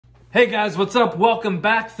Hey guys, what's up? Welcome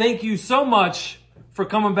back. Thank you so much for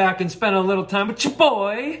coming back and spending a little time with your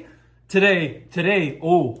boy. Today,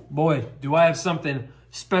 oh boy, do I have something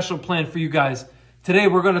special planned for you guys. Today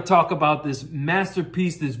we're going to talk about this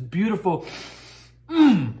masterpiece, this beautiful,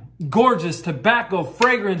 gorgeous tobacco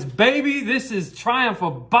fragrance, baby. This is Triumph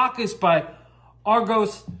of Bacchus by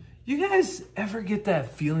Argos. You guys ever get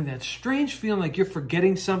that feeling, that strange feeling like you're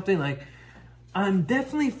forgetting something? Like, I'm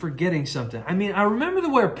definitely forgetting something. I mean, I remember to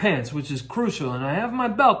wear pants, which is crucial, and I have my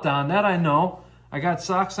belt on, that I know. I got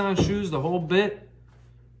socks on, shoes, the whole bit.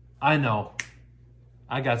 I know.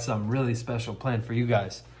 I got something really special planned for you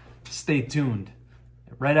guys. Stay tuned.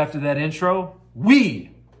 Right after that intro,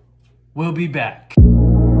 we will be back.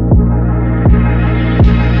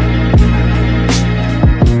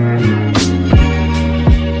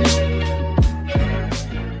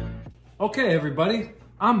 Okay, everybody,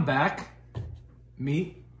 I'm back.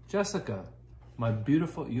 Meet Jessica, my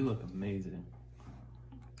beautiful, you look amazing.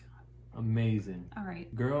 Amazing. All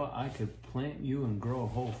right. Girl, I could plant you and grow a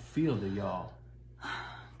whole field of y'all.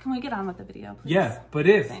 Can we get on with the video, please? Yeah, but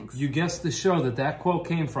if Thanks. you guessed the show that quote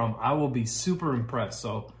came from, I will be super impressed.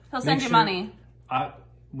 So he'll send you money.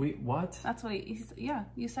 What? That's what he said. Yeah,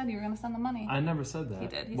 you said you were going to send the money. I never said that. He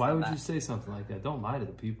did. Why would you say something like that? Don't lie to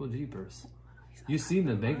the people, jeepers. You seen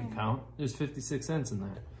the bank account. There's 56 cents in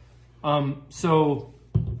there. So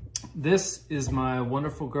this is my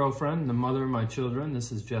wonderful girlfriend, the mother of my children.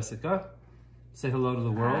 This is Jessica. Say hello to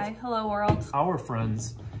the world. Hi, hello world. Our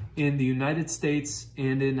friends in the United States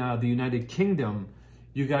and in the United Kingdom,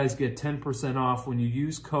 you guys get 10% off when you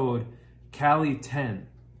use code CALI10.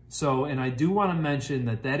 So, and I do want to mention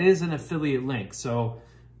that is an affiliate link. So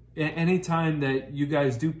anytime that you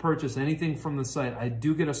guys do purchase anything from the site, I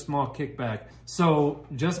do get a small kickback. So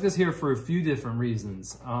Jessica's here for a few different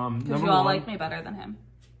reasons. Because you all like me better than him.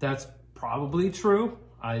 That's probably true.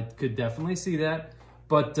 I could definitely see that.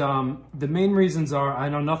 But the main reasons are, I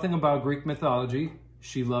know nothing about Greek mythology.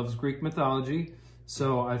 She loves Greek mythology.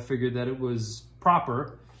 So I figured that it was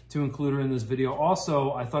proper to include her in this video.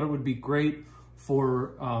 Also, I thought it would be great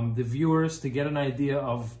for the viewers to get an idea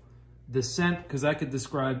of the scent, because I could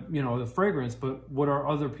describe, you know, the fragrance, but what are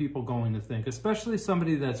other people going to think? Especially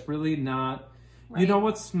somebody that's really not, right. You know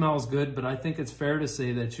what smells good, but I think it's fair to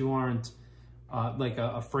say that you aren't like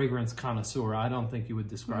a fragrance connoisseur. I don't think you would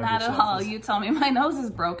describe yourself. Not at all. You tell me my nose is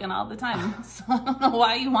broken all the time. So I don't know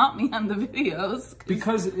why you want me on the videos.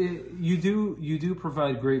 Because you do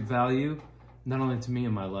provide great value, not only to me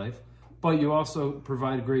in my life, but you also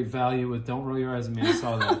provide great value with, don't roll your eyes at me, I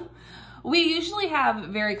saw that. We usually have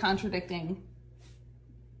very contradicting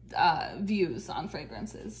views on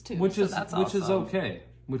fragrances too, which is okay.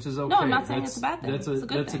 No, I'm not saying it's a bad thing. That's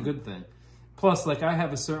a good thing. Plus, like, I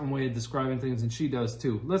have a certain way of describing things, and she does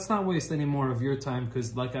too. Let's not waste any more of your time,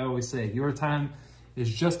 because, like I always say, your time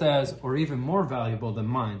is just as or even more valuable than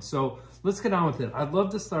mine. So let's get on with it. I'd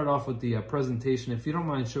love to start off with the presentation, if you don't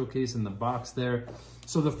mind showcasing the box there.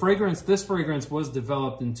 So the fragrance, this fragrance was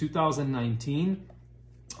developed in 2019.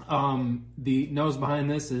 The nose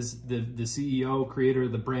behind this is the CEO, creator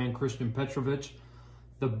of the brand, Christian Petrovich.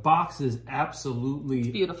 The box is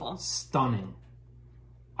absolutely beautiful, stunning.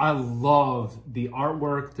 I love the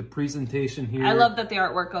artwork, the presentation here. I love that the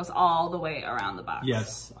artwork goes all the way around the box.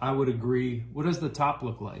 Yes, I would agree. What does the top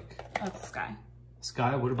look like? That's sky.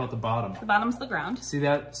 Sky? What about the bottom? The bottom's the ground. See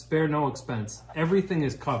that? Spare no expense. Everything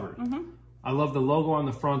is covered. Mm-hmm. I love the logo on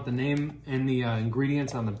the front, the name and the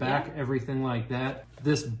ingredients on the back, everything like that.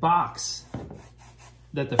 This box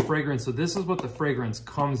that the fragrance, so this is what the fragrance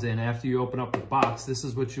comes in after you open up the box. This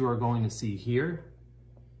is what you are going to see here.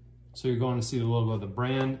 So you're going to see the logo of the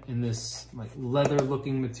brand in this like leather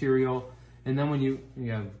looking material. And then when you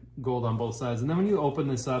have gold on both sides. And then when you open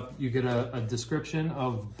this up, you get a description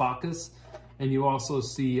of Bacchus, and you also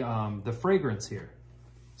see the fragrance here.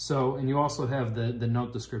 So, and you also have the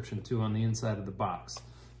note description too on the inside of the box.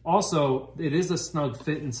 Also, it is a snug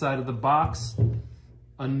fit inside of the box.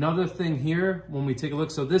 Another thing here, when we take a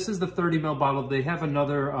look, so this is the 30 ml bottle. They have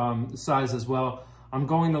another size as well. I'm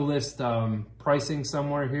going to list pricing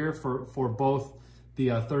somewhere here for both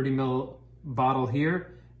the 30 ml bottle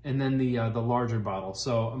here and then the larger bottle.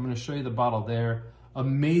 So I'm going to show you the bottle there.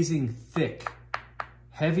 Amazing thick,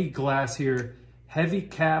 heavy glass here. Heavy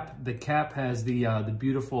cap. The cap has the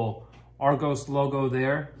beautiful Argos logo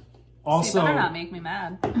there. Also, you better not make me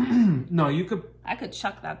mad. No, you could. I could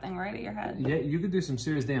chuck that thing right at your head. Yeah, you could do some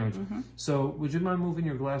serious damage. Mm-hmm. So would you mind moving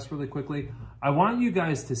your glass really quickly? I want you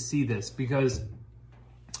guys to see this, because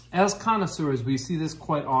as connoisseurs, we see this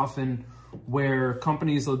quite often where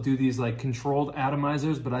companies will do these like controlled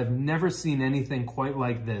atomizers, but I've never seen anything quite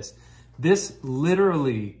like this. This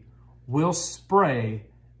literally will spray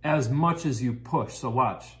as much as you push. So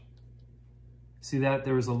watch. See that?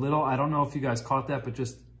 There was a little, I don't know if you guys caught that, but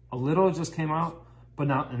just a little just came out. But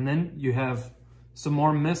now, and then you have some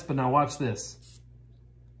more mist, but now watch this.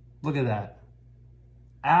 Look at that.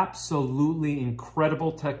 Absolutely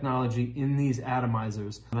incredible technology in these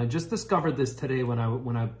atomizers. And I just discovered this today when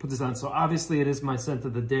I put this on. So obviously it is my scent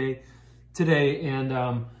of the day today. And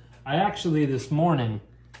I actually this morning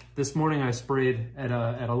I sprayed at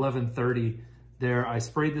 11:30 there. I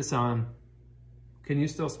sprayed this on. Can you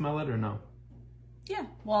still smell it or no? Yeah.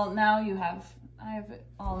 Well, now I have it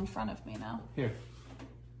all in front of me now. Here.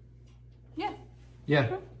 Yeah. Yeah.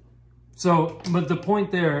 Mm-hmm. So, but the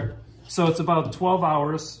point there, so it's about 12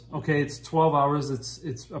 hours. Okay, it's 12 hours.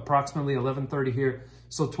 It's approximately 11:30 here.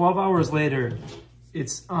 So 12 hours later,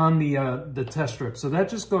 it's on the test strip. So that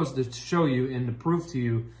just goes to show you and to prove to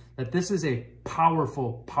you that this is a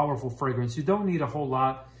powerful, powerful fragrance. You don't need a whole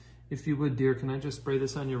lot. If you would, dear, can I just spray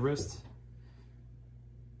this on your wrist?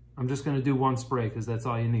 I'm just going to do one spray because that's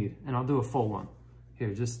all you need. And I'll do a full one.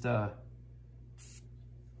 Here, just, that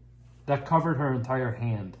covered her entire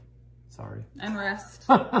hand. Sorry. And wrist.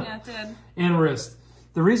 Yeah, it did. And wrist.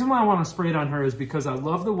 The reason why I want to spray it on her is because I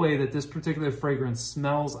love the way that this particular fragrance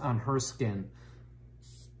smells on her skin.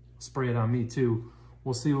 Spray it on me too.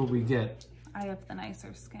 We'll see what we get. I have the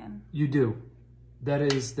nicer skin. You do. That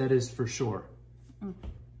is for sure. Mm.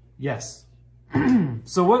 Yes.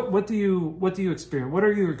 So what do you experience? What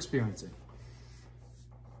are you experiencing?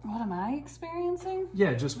 What am I experiencing?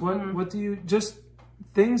 Yeah, just what do you, just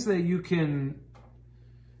things that you can.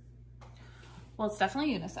 Well, it's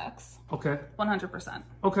definitely unisex. Okay. 100%.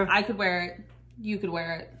 Okay. I could wear it. You could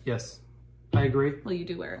wear it. Yes. I agree. Well, you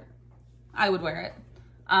do wear it. I would wear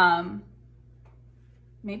it.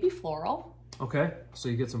 Maybe floral. Okay. So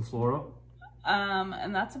you get some floral.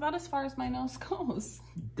 And that's about as far as my nose goes.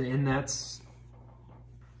 And that's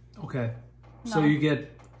okay. No. So you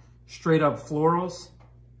get straight up florals.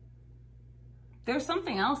 There's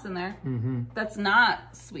something else in there that's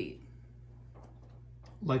not sweet.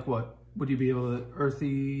 Like what? Would you be able to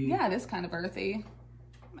earthy? Yeah, it is kind of earthy.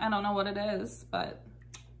 I don't know what it is, but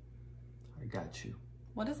I got you.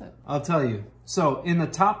 What is it? I'll tell you. So in the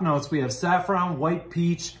top notes, we have saffron, white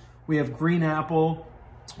peach, we have green apple.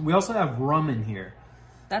 We also have rum in here.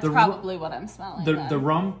 That's probably what I'm smelling. The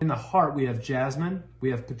rum. In the heart, we have jasmine,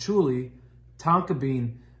 we have patchouli, tonka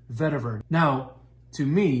bean, vetiver. Now, to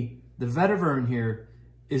me, the vetiver in here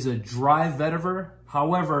is a dry vetiver.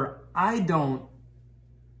 However, I don't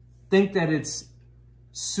think that it's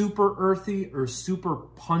super earthy or super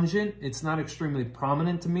pungent. It's not extremely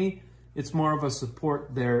prominent to me. It's more of a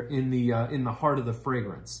support there in the heart of the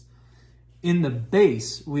fragrance. In the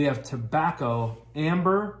base, we have tobacco,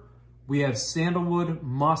 amber, we have sandalwood,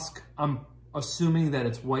 musk. I'm assuming that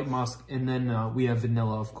it's white musk, and then we have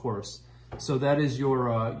vanilla, of course. So that is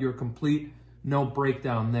your complete note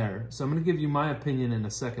breakdown there. So I'm going to give you my opinion in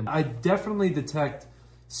a second. I definitely detect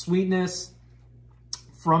sweetness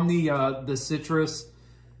from the citrus.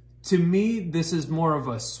 To me, this is more of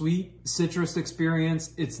a sweet citrus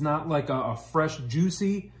experience. It's not like a fresh,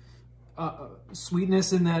 juicy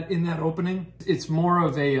sweetness in that opening. It's more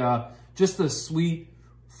of a just a sweet,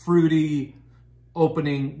 fruity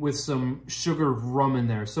opening with some sugar rum in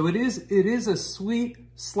there. So it is a sweet,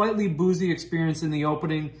 slightly boozy experience in the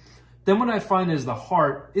opening. Then what I find is the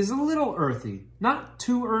heart is a little earthy, not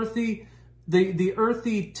too earthy. The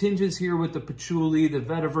earthy tinges here with the patchouli, the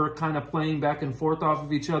vetiver kind of playing back and forth off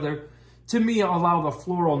of each other, to me allow the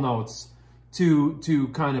floral notes to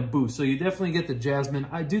kind of boost. So you definitely get the jasmine.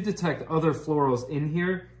 I do detect other florals in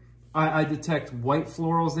here. I detect white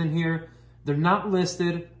florals in here. They're not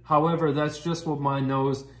listed. However, that's just what my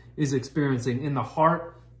nose is experiencing. In the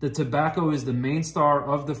heart, the tobacco is the main star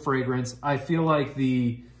of the fragrance. I feel like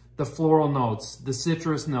the floral notes, the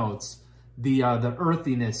citrus notes, the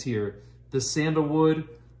earthiness here, the sandalwood,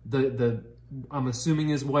 the I'm assuming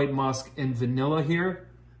is white musk, and vanilla here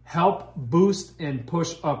help boost and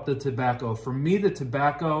push up the tobacco. For me, the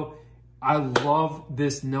tobacco, I love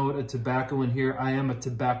this note of tobacco in here. I am a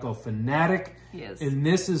tobacco fanatic. Yes. And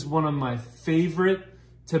this is one of my favorite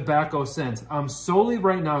tobacco scents. I'm solely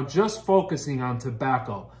right now just focusing on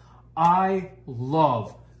tobacco. I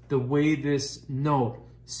love the way this note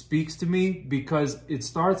speaks to me because it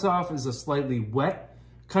starts off as a slightly wet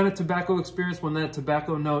kind of tobacco experience when that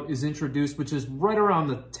tobacco note is introduced, which is right around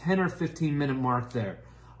the 10 or 15 minute mark there.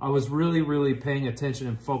 I was really, really paying attention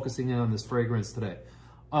and focusing in on this fragrance today.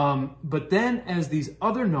 But then as these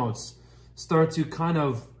other notes start to kind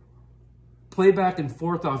of play back and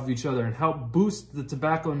forth off of each other and help boost the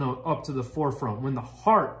tobacco note up to the forefront, when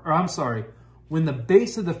when the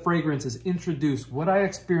base of the fragrance is introduced, what I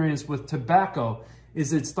experience with tobacco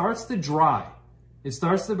is it starts to dry. It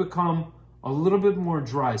starts to become a little bit more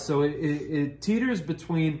dry. So it teeters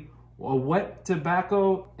between a wet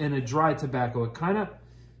tobacco and a dry tobacco. It kind of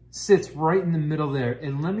sits right in the middle there.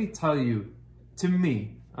 And let me tell you, to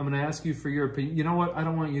me, I'm going to ask you for your opinion. You know what? I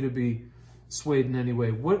don't want you to be swayed in any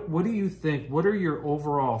way. What do you think? What are your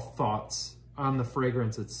overall thoughts on the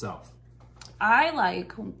fragrance itself? I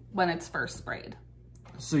like when it's first sprayed.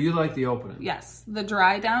 So you like the opening? Yes. The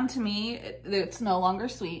dry down, to me, it's no longer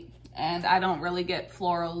sweet, and I don't really get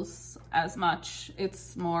florals as much.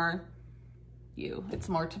 It's more it's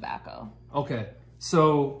more tobacco. Okay.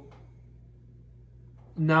 So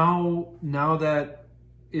now that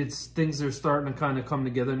things are starting to kind of come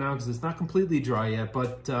together now, because it's not completely dry yet,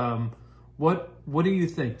 but what do you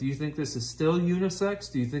think? Do you think this is still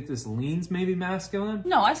unisex? Do you think this leans maybe masculine?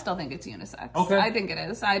 No, I still think it's unisex. Okay. I think it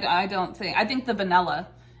is. I think the vanilla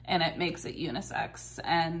in it makes it unisex,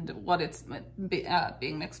 and what it's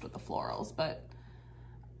being mixed with the florals, but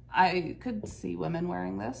I could see women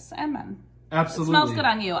wearing this and men. Absolutely. It smells good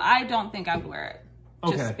on you. I don't think I would wear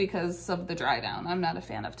it just because of the dry down. I'm not a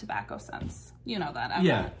fan of tobacco scents. You know that. I'm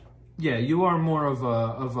not. Yeah, you are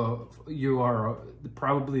more you are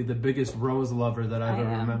probably the biggest rose lover that I've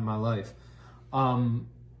ever met in my life. And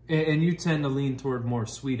you tend to lean toward more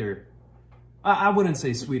sweeter, I wouldn't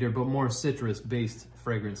say sweeter, but more citrus-based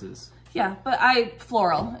fragrances. Yeah, but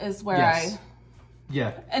floral is where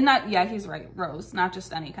and he's right, rose, not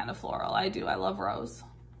just any kind of floral. I love rose.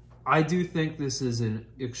 I do think this is an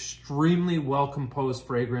extremely well-composed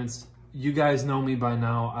fragrance. You guys know me by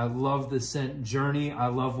now. I love the scent journey. I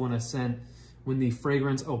love when the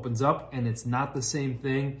fragrance opens up and it's not the same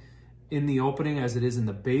thing in the opening as it is in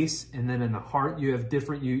the base. And then in the heart, you have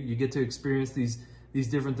different, you get to experience these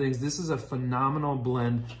different things. This is a phenomenal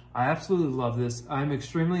blend. I absolutely love this. I'm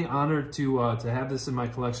extremely honored to have this in my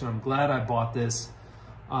collection. I'm glad I bought this.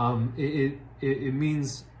 It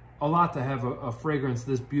means a lot to have a fragrance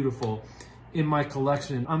this beautiful in my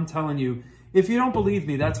collection. I'm telling you, if you don't believe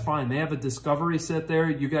me, that's fine. They have a discovery set there.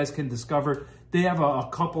 You guys can discover. They have a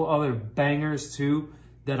couple other bangers too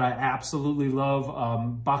that I absolutely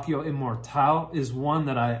love. Bacchus Immortale is one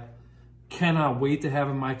that I cannot wait to have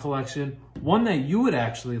in my collection. One that you would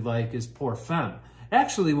actually like is Parfumo.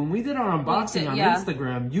 Actually, when we did our unboxing on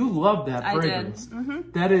Instagram, you loved that fragrance. I did.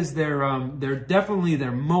 Mm-hmm. That is they're definitely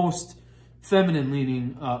their most feminine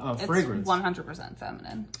leaning fragrance. It's 100%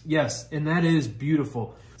 feminine. Yes, and that is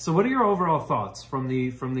beautiful. So what are your overall thoughts from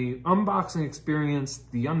the unboxing experience,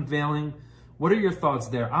 the unveiling? What are your thoughts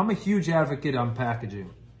there? I'm a huge advocate on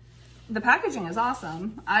packaging. The packaging is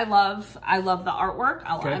awesome. I love the artwork.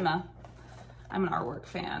 I'm an artwork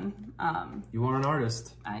fan. You are an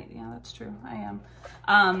artist. Yeah, that's true. I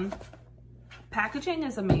am. Packaging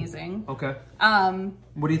is amazing. Okay.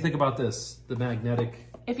 What do you think about this? The magnetic.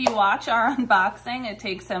 If you watch our unboxing, it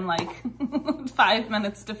takes him like 5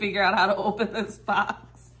 minutes to figure out how to open this box.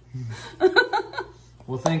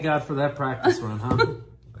 Well, thank God for that practice run, huh?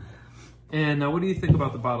 And what do you think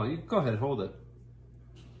about the bottle? You go ahead, hold it.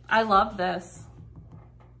 I love this.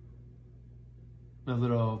 A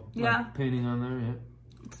little painting on there, yeah.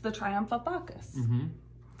 It's the Triumph of Bacchus.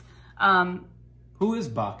 Mm-hmm. Who is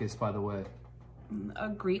Bacchus, by the way? A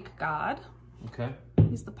Greek god. Okay.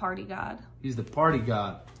 He's the party god. He's the party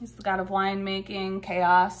god. He's the god of winemaking,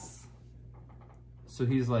 chaos. So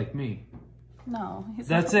he's like me. No.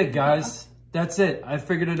 That's it, guys. That's it. I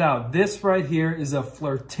figured it out. This right here is a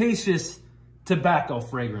flirtatious tobacco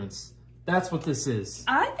fragrance. That's what this is.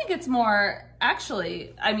 I think it's more,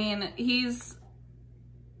 actually, I mean, he's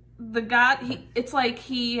the god, it's like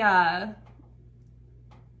he's the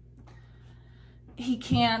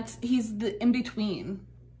in-between.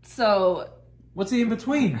 So. What's the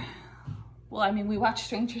in-between? Well, I mean, we watch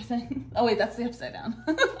Stranger Things. Oh wait, that's the upside down.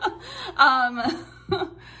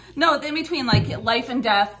 No, the in-between, like life and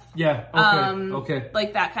death. Yeah, okay, okay.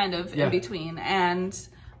 Like that kind of in-between. And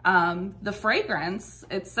the fragrance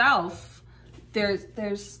itself,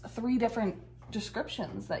 there's 3 different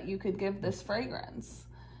descriptions that you could give this fragrance,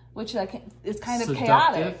 which is kind of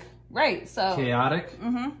chaotic. Right, so. Chaotic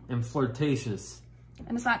and flirtatious.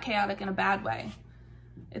 And it's not chaotic in a bad way.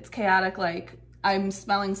 It's chaotic like I'm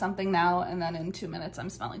smelling something now and then in 2 minutes I'm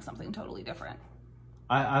smelling something totally different.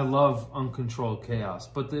 I love uncontrolled chaos,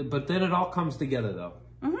 but then it all comes together though,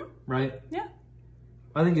 right? Yeah.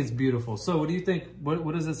 I think it's beautiful. So what do you think?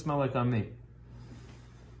 What does it smell like on me?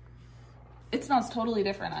 It smells totally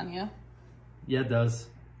different on you. Yeah, it does.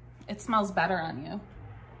 It smells better on you.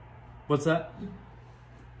 What's that?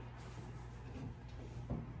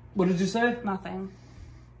 What did you say? Nothing.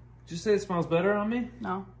 Did you say it smells better on me?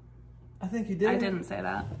 No. I think you did. I didn't say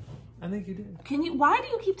that. I think you did. Can you, why do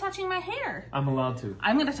you keep touching my hair? I'm allowed to.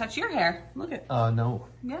 I'm gonna touch your hair. Look at. No.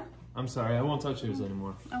 Yeah. I'm sorry, I won't touch yours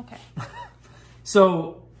anymore. Okay.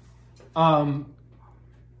 So,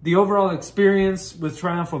 the overall experience with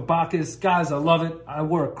Triumph of Bacchus, guys, I love it. I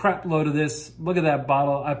wore a crap load of this. Look at that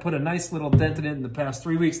bottle. I put a nice little dent in it in the past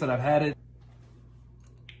 3 weeks that I've had it.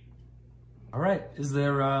 All right, is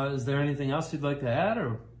there anything else you'd like to add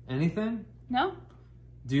or anything? No.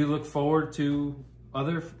 Do you look forward to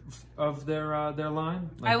other of their line?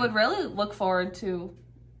 Like, I would really look forward to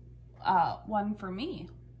one for me.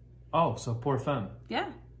 Oh, so parfum.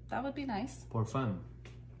 Yeah, that would be nice. Parfum.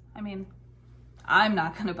 I mean, I'm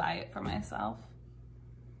not gonna buy it for myself.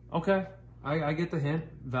 Okay, I get the hint.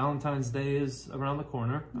 Valentine's Day is around the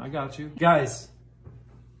corner. I got you. Guys,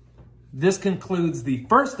 this concludes the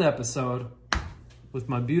first episode with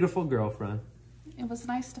my beautiful girlfriend. It was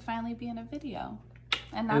nice to finally be in a video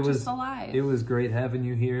and not just alive. It was great having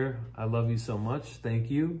you here. I love you so much.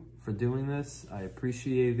 Thank you for doing this. I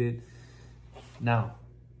appreciate it. Now,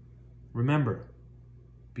 remember,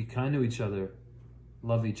 be kind to each other.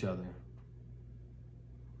 Love each other.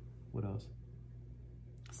 What else?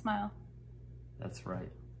 Smile. That's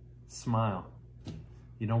right. Smile.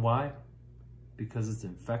 You know why? Because it's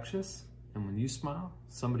infectious. And when you smile,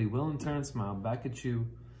 somebody will in turn smile back at you.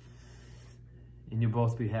 And you'll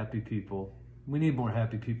both be happy people. We need more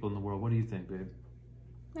happy people in the world. What do you think, babe?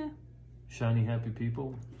 Yeah. Shiny, happy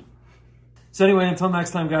people. So anyway, until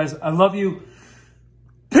next time, guys, I love you.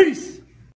 Peace!